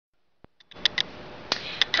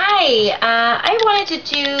Hi, I wanted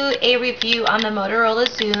to do a review on the Motorola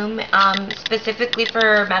Xoom, specifically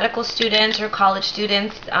for medical students or college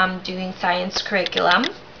students doing science curriculum.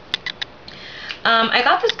 I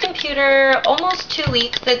got this computer almost 2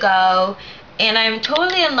 weeks ago, and I'm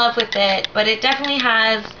totally in love with it, but it definitely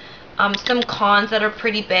has some cons that are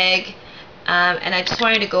pretty big, and I just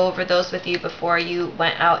wanted to go over those with you before you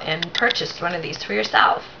went out and purchased one of these for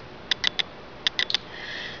yourself.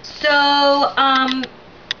 So,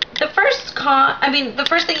 the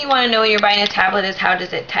first thing you want to know when you're buying a tablet is how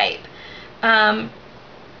does it type.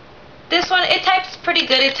 This one, it types pretty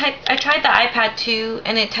good. I tried the iPad too,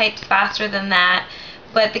 and it types faster than that,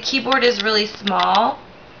 but the keyboard is really small.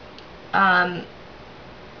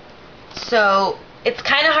 So it's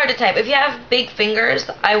kind of hard to type. If you have big fingers,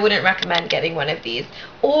 I wouldn't recommend getting one of these.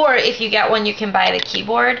 Or if you get one, you can buy the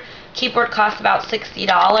keyboard. Keyboard costs about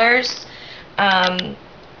 $60.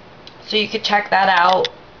 So you could check that out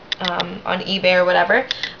on eBay or whatever.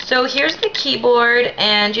 So here's the keyboard,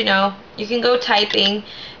 and you can go typing,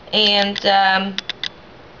 and as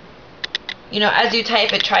you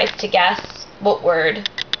type, it tries to guess what word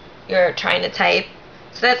you're trying to type.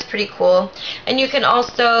 So that's pretty cool. And you can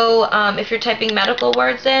also, if you're typing medical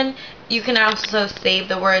words in, you can also save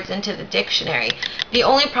the words into the dictionary. The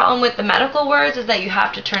only problem with the medical words is that you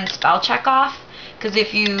have to turn spell check off, because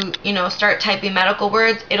if you start typing medical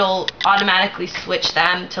words, it'll automatically switch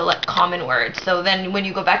them to like common words. So then when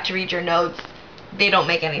you go back to read your notes, they don't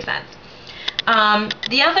make any sense.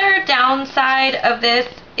 The other downside of this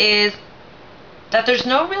is that there's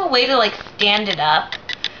no real way to like stand it up.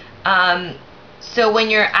 So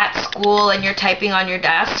when you're at school and you're typing on your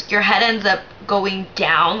desk, your head ends up going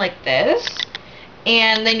down like this,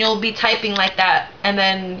 and then you'll be typing like that, and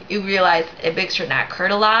then you realize it makes your neck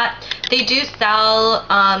hurt a lot. They do sell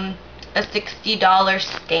a $60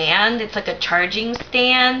 stand. It's like a charging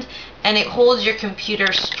stand, and it holds your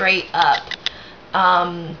computer straight up.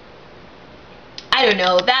 I don't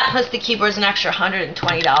know, that plus the keyboard's an extra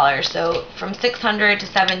 $120, so from $600 to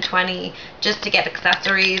 $720 just to get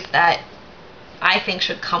accessories that I think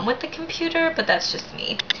should come with the computer, but that's just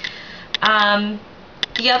me.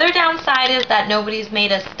 The other downside is that nobody's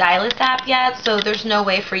made a stylus app yet, so there's no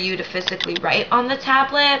way for you to physically write on the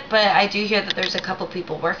tablet, but I do hear that there's a couple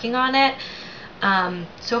people working on it,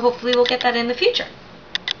 so hopefully we'll get that in the future.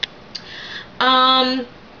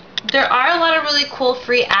 There are a lot of really cool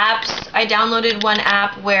free apps. I downloaded one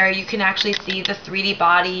app where you can actually see the 3D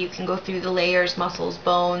body. You can go through the layers, muscles,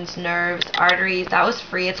 bones, nerves, arteries. That was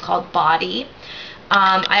free. It's called Body.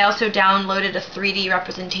 I also downloaded a 3D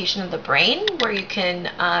representation of the brain where you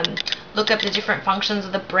can look up the different functions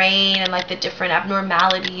of the brain and like the different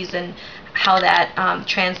abnormalities and how that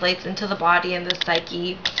translates into the body and the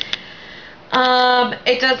psyche.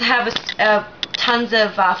 It does have tons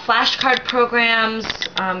of flashcard programs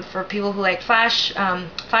for people who like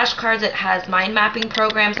flashcards. It has mind mapping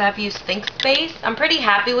programs. I've used ThinkSpace. I'm pretty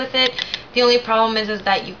happy with it. The only problem is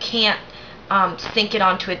that you can't sync it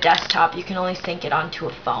onto a desktop. You can only sync it onto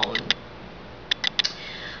a phone.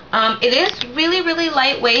 It is really, really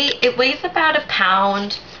lightweight. It weighs about a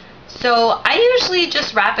pound. So I usually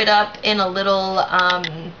just wrap it up in a little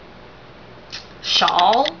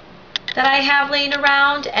shawl that I have laying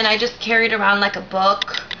around, and I just carry it around like a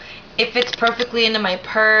book. It fits perfectly into my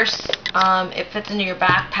purse. It fits into your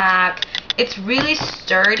backpack. It's really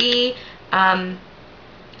sturdy.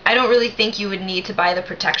 I don't really think you would need to buy the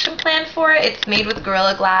protection plan for it. It's made with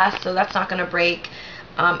Gorilla Glass, so that's not going to break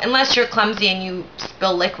unless you're clumsy and you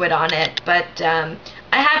spill liquid on it. But I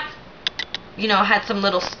have had some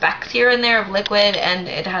little specks here and there of liquid, and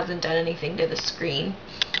it hasn't done anything to the screen.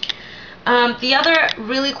 The other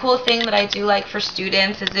really cool thing that I do like for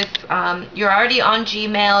students is if you're already on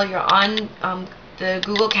Gmail, you're on the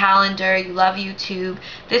Google Calendar, you love YouTube,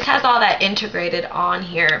 this has all that integrated on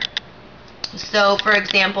here. So for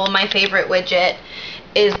example, my favorite widget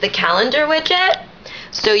is the calendar widget.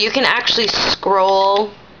 So you can actually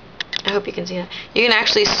scroll, I hope you can see that, you can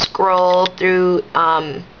actually scroll through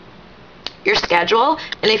your schedule,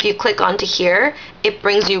 and if you click onto here, it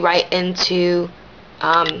brings you right into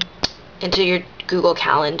your Google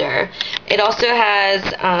Calendar. It also has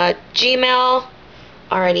Gmail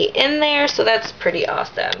already in there, so that's pretty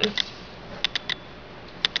awesome.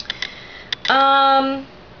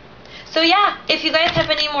 So yeah, if you guys have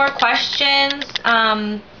any more questions,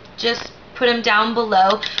 just put them down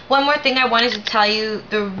below. One more thing I wanted to tell you,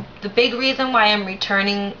 the big reason why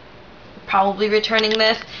I'm probably returning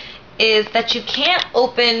this, is that you can't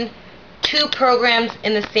open 2 programs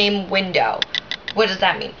in the same window. What does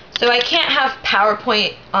that mean? So I can't have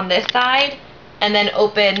PowerPoint on this side and then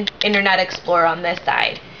open Internet Explorer on this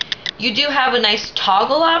side. you do have a nice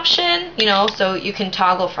toggle option, you know, so you can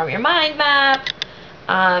toggle from your mind map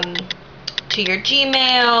to your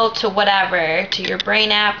Gmail, to whatever, to your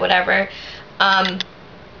brain app, whatever.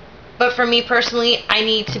 But for me personally, I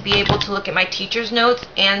need to be able to look at my teacher's notes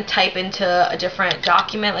and type into a different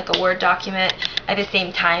document, like a Word document, at the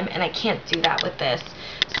same time, and I can't do that with this.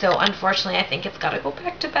 So unfortunately, I think it's got to go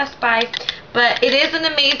back to Best Buy. But it is an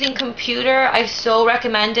amazing computer. I so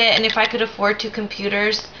recommend it, and if I could afford 2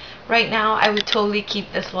 computers right now, I would totally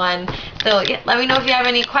keep this one. So yeah, let me know if you have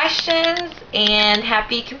any questions, and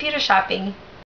happy computer shopping.